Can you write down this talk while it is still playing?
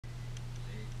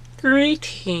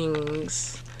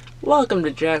Greetings! Welcome to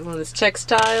Jacqueline's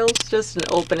Textiles. Just an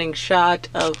opening shot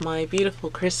of my beautiful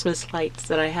Christmas lights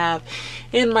that I have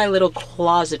in my little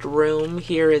closet room.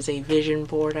 Here is a vision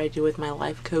board I do with my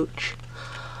life coach.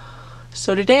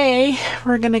 So today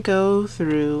we're going to go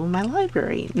through my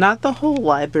library. Not the whole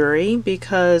library,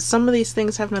 because some of these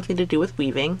things have nothing to do with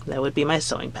weaving. That would be my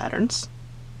sewing patterns.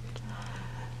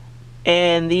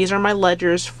 And these are my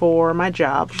ledgers for my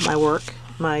job, my work,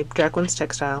 my Jacqueline's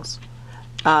Textiles.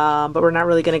 But we're not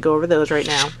really going to go over those right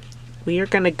now. We are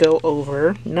going to go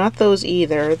over, not those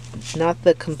either, not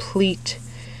the complete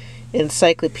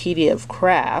encyclopedia of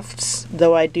crafts,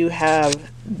 though I do have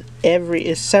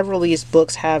several of these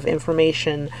books have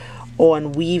information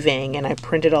on weaving, and I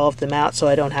printed all of them out so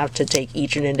I don't have to take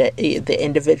each and the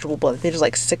individual book. I think there's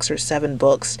like 6 or 7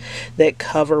 books that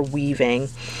cover weaving.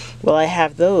 Well, I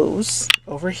have those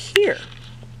over here.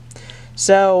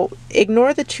 So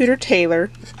ignore the Tudor Tailor.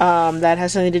 That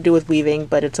has something to do with weaving,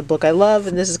 but it's a book I love,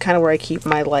 and this is kind of where I keep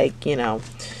my,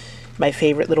 my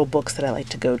favorite little books that I like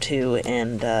to go to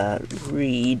and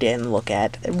read and look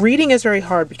at. Reading is very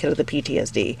hard because of the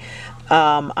PTSD.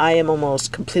 I am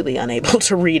almost completely unable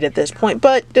to read at this point,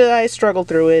 but I struggle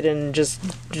through it and just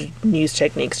use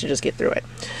techniques to just get through it.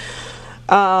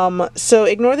 So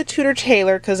ignore the Tudor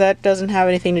Tailor because that doesn't have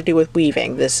anything to do with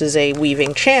weaving. This is a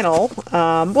weaving channel.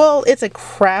 Well, it's a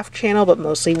craft channel, but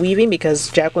mostly weaving, because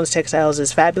Jacqueline's Textiles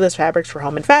is fabulous fabrics for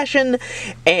home and fashion,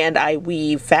 and I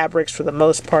weave fabrics for the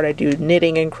most part. I do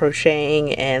knitting and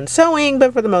crocheting and sewing,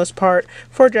 but for the most part,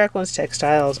 for Jacqueline's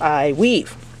Textiles, I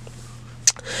weave.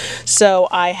 So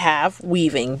I have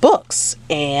weaving books,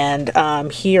 and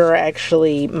here are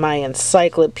actually my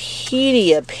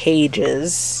encyclopedia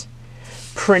pages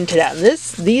printed out. And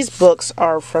these books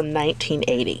are from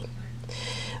 1980.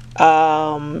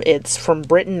 It's from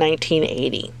Britain,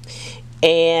 1980,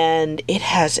 and it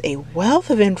has a wealth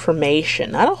of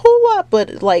information. Not a whole lot,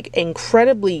 but like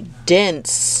incredibly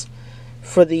dense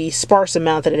for the sparse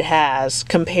amount that it has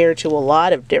compared to a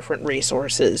lot of different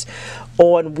resources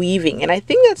on weaving. And I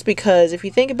think that's because, if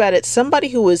you think about it, somebody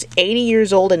who was 80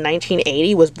 years old in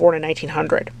 1980 was born in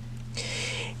 1900.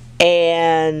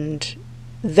 And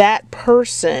that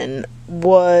person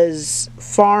was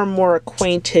far more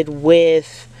acquainted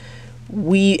with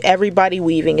everybody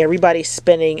weaving, everybody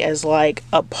spinning as like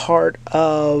a part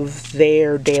of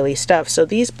their daily stuff. So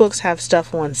these books have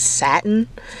stuff on satin,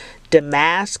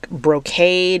 damask,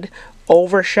 brocade,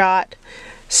 overshot,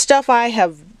 stuff I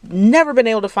have never been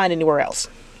able to find anywhere else.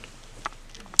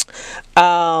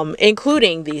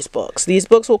 Including these books. These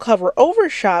books will cover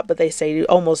overshot, but they say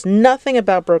almost nothing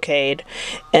about brocade,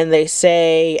 and they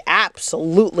say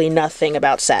absolutely nothing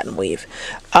about satin weave.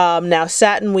 Now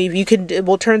satin weave,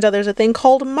 turns out there's a thing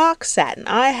called mock satin.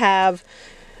 I have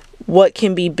what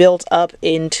can be built up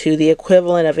into the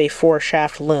equivalent of a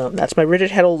 4-shaft loom. That's my rigid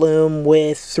heddle loom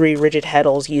with 3 rigid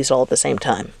heddles used all at the same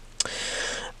time.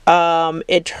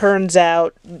 It turns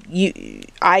out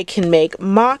I can make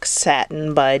mock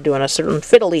satin by doing a certain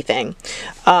fiddly thing.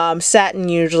 Satin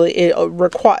usually,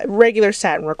 regular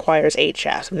satin requires 8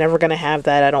 shafts. I'm never going to have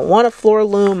that. I don't want a floor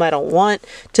loom. I don't want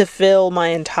to fill my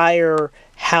entire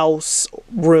house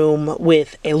room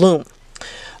with a loom.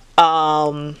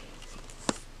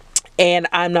 And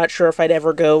I'm not sure if I'd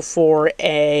ever go for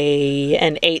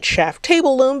an 8-shaft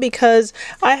table loom, because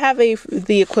I have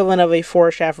the equivalent of a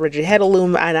 4-shaft rigid heddle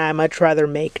loom, and I much rather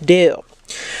make do.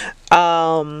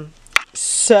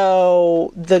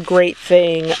 So the great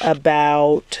thing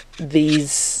about the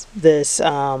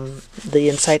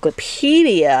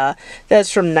encyclopedia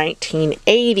that's from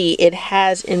 1980, it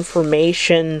has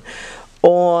information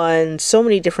on so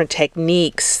many different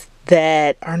techniques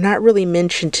that are not really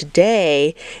mentioned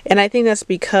today, and I think that's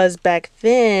because back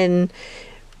then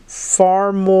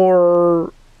far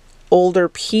more older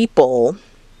people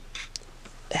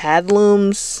had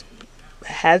looms,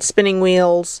 had spinning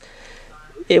wheels.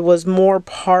 It was more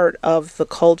part of the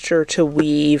culture to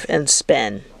weave and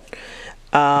spin.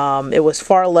 It was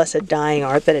far less a dying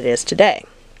art than it is today.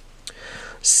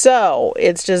 So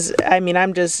it's just,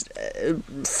 I'm just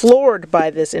floored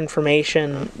by this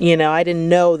information. I didn't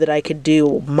know that I could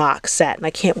do mock satin.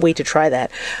 I can't wait to try that.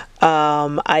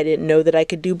 I didn't know that I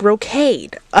could do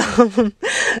brocade.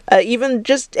 Even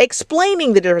just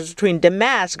explaining the difference between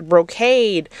damask,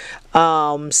 brocade,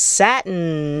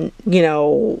 satin,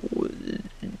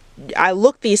 I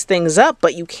looked these things up,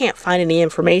 but you can't find any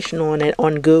information on it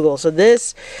on Google. So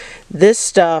this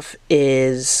stuff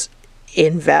is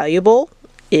invaluable.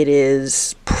 It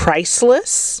is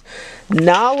priceless.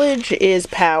 Knowledge is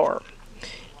power.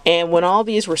 And when all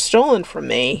these were stolen from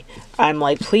me, I'm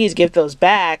like, please give those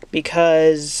back,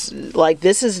 because like,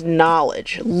 this is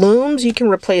knowledge. Looms, you can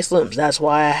replace looms. That's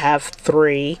why I have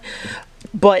 3.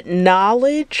 But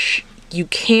knowledge, you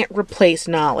can't replace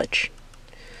knowledge.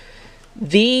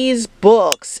 These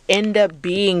books end up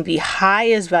being the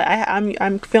highest value.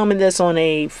 I'm filming this on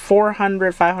a $400,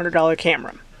 $500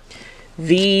 camera.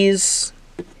 These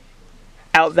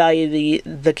outvalue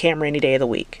the camera any day of the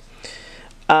week.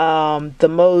 The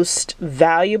most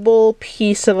valuable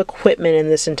piece of equipment in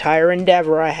this entire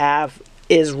endeavor I have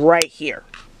is right here.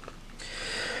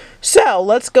 So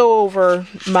let's go over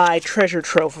my treasure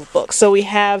trove of books. So we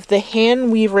have the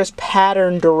Hand Weaver's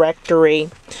Pattern Directory.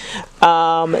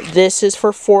 This is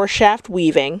for 4-shaft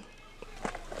weaving,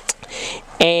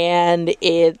 and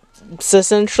it's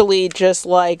essentially just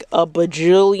like a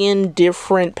bajillion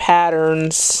different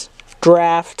patterns,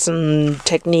 drafts, and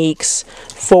techniques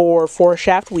for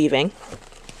 4-shaft weaving.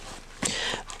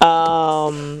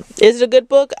 Is it a good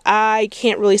book? I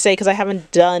can't really say, because I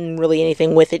haven't done really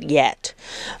anything with it yet.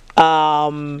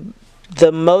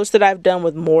 The most that I've done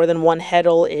with more than one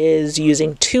heddle is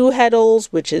using 2 heddles,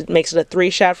 which makes it a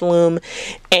 3-shaft loom,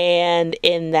 and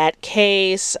in that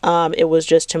case, it was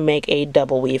just to make a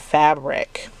double weave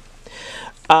fabric.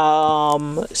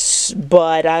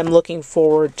 But I'm looking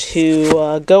forward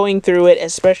to going through it,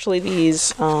 especially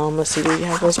these. Let's see, do we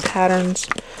have those patterns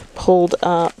pulled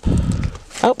up?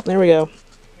 Oh, there we go.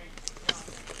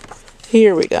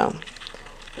 Here we go.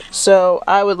 So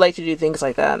I would like to do things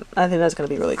like that. I think that's going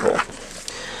to be really cool.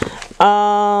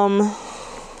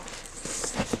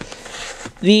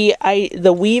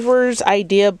 The Weaver's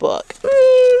Idea book.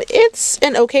 It's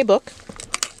an okay book.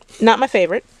 Not my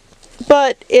favorite,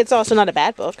 but it's also not a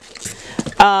bad book.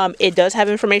 It does have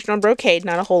information on brocade,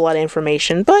 not a whole lot of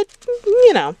information, but,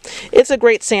 you know, it's a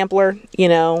great sampler, you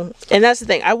know, and that's the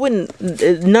thing.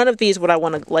 None of these would I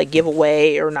want to, like, give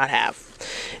away or not have.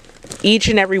 Each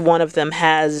and every one of them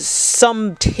has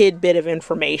some tidbit of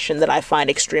information that I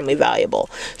find extremely valuable.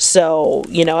 So,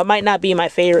 you know, it might not be my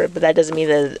favorite, but that doesn't mean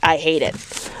that I hate it.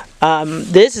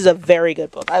 This is a very good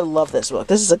book. I love this book.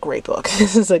 This is a great book.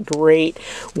 This is a great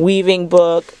weaving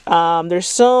book. There's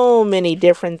so many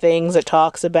different things it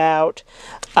talks about.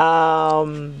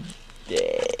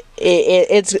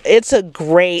 It's a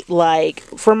great, like,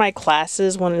 for my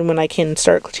classes, when I can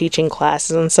start teaching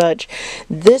classes and such,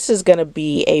 this is going to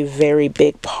be a very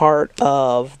big part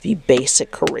of the basic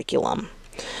curriculum.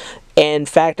 In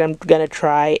fact, I'm going to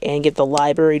try and get the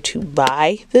library to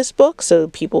buy this book so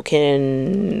people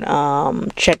can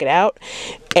check it out.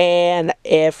 And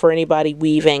if for anybody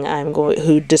weaving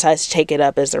who decides to take it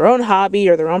up as their own hobby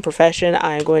or their own profession,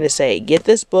 I'm going to say, get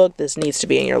this book. This needs to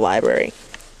be in your library.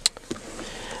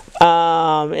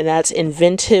 And that's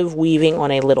Inventive Weaving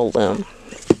on a Little Loom.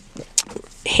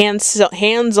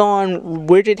 Hands-on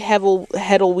rigid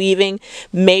heddle weaving.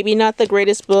 Maybe not the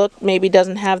greatest book. Maybe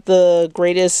doesn't have the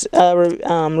greatest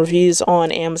reviews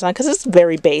on Amazon because it's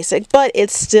very basic, but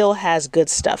it still has good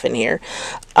stuff in here.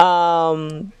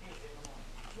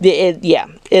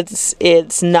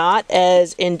 It's not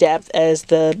as in-depth as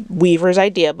the Weaver's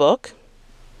Idea book,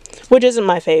 which isn't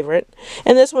my favorite,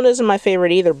 and this one isn't my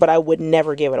favorite either, but I would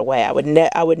never give it away. I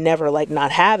would never, like,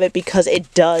 not have it, because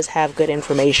it does have good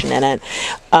information in it.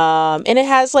 And it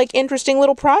has, like, interesting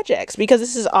little projects, because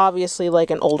this is obviously,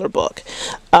 like, an older book.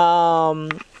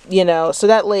 You know, so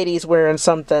that lady's wearing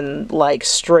something, like,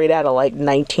 straight out of, like,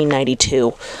 1992,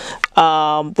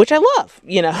 which I love.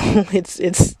 You know,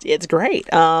 it's great.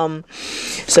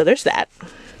 So there's that.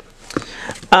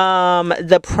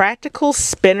 The Practical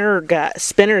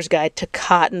Spinner's Guide to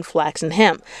Cotton, Flax, and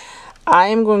Hemp. I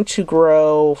am going to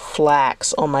grow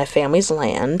flax on my family's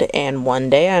land, and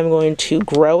one day I'm going to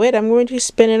grow it, I'm going to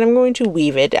spin it, I'm going to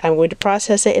weave it, I'm going to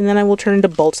process it, and then I will turn into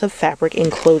bolts of fabric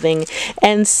and clothing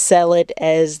and sell it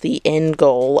as the end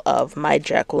goal of my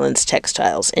Jacqueline's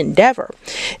Textiles endeavor.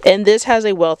 And this has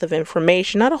a wealth of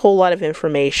information, not a whole lot of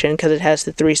information because it has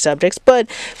the 3 subjects, but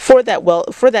for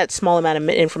that small amount of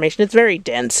information, it's very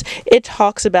dense. It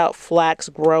talks about flax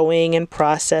growing and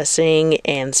processing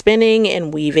and spinning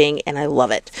and weaving, and I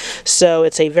love it. So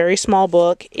it's a very small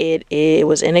book. It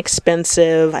was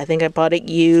inexpensive. I think I bought it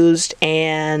used,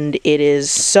 and it is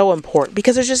so important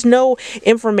because there's just no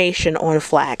information on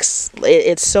flax.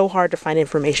 It's so hard to find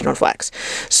information on flax.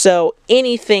 So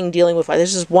anything dealing with flax.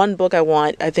 There's just one book I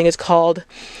want. I think it's called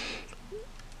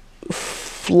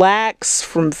Flax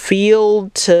from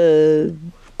Field to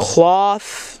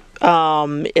Cloth.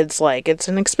 It's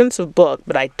an expensive book,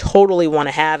 but I totally want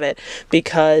to have it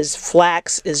because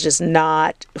flax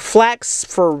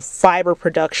for fiber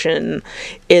production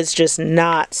is just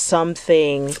not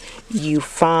something you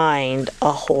find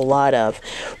a whole lot of.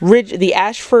 The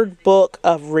Ashford book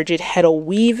of rigid heddle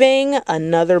weaving,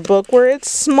 another book where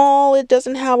it's small, it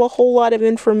doesn't have a whole lot of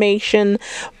information,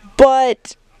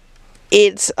 but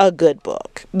it's a good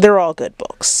book. They're all good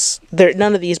books.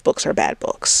 None of these books are bad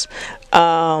books.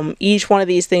 Each one of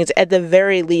these things, at the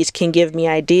very least, can give me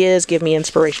ideas, give me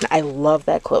inspiration. I love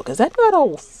that cloak. Is that not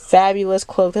a fabulous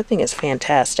cloak? That thing is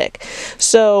fantastic.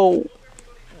 So,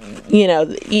 you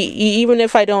know, even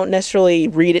if I don't necessarily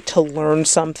read it to learn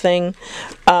something,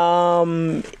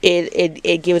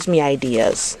 it gives me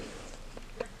ideas.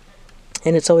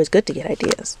 And it's always good to get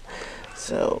ideas.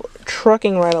 So,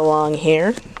 trucking right along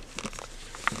here.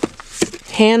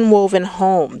 Handwoven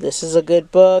Home. This is a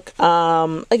good book.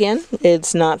 Again,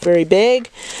 it's not very big,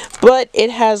 but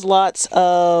it has lots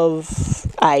of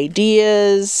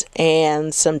ideas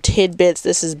and some tidbits.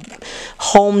 This is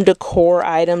home decor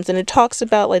items, and it talks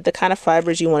about like the kind of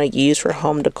fibers you want to use for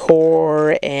home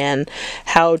decor and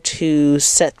how to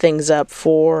set things up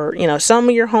for, you know, some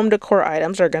of your home decor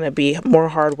items are going to be more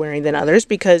hard wearing than others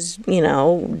because, you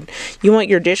know, you want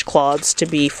your dishcloths to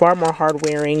be far more hard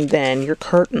wearing than your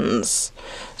curtains.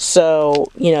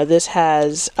 So, you know, this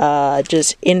has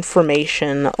just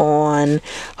information on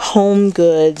home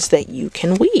goods that you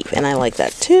can weave, and I like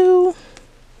that too.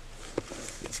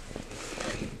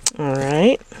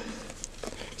 Alright.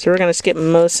 So we're going to skip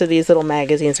most of these little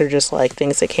magazines. They're just like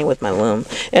things that came with my loom.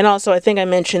 And also, I think I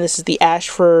mentioned this is the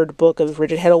Ashford book of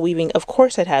rigid heddle weaving. Of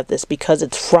course I'd have this because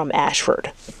it's from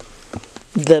Ashford,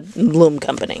 the loom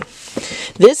company.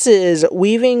 This is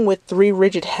Weaving with 3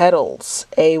 Rigid Heddles,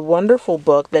 a wonderful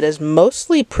book that is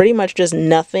mostly pretty much just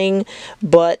nothing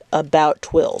but about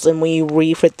twills. And when you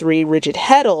weave with 3 rigid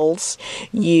heddles,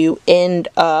 you end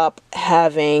up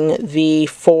having the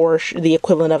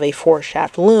equivalent of a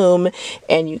 4-shaft loom,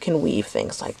 and you can weave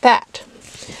things like that.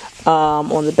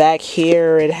 On the back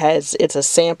here, it's a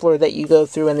sampler that you go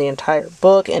through in the entire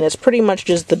book, and it's pretty much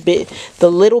just the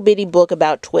little bitty book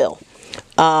about twill.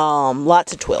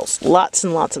 Lots of twills. Lots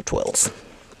and lots of twills.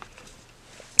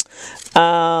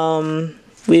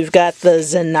 We've got the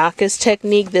Xenakis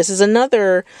technique. This is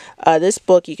another, this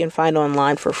book you can find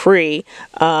online for free,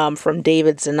 from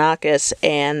David Xenakis,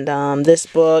 and this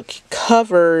book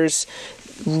covers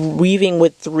weaving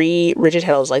with 3 rigid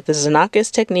heddles, like the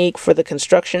Xenakis technique for the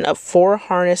construction of 4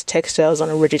 harness textiles on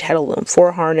a rigid heddle loom.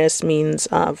 4 harness means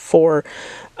 4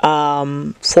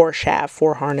 shaft,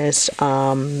 4 harness,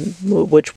 which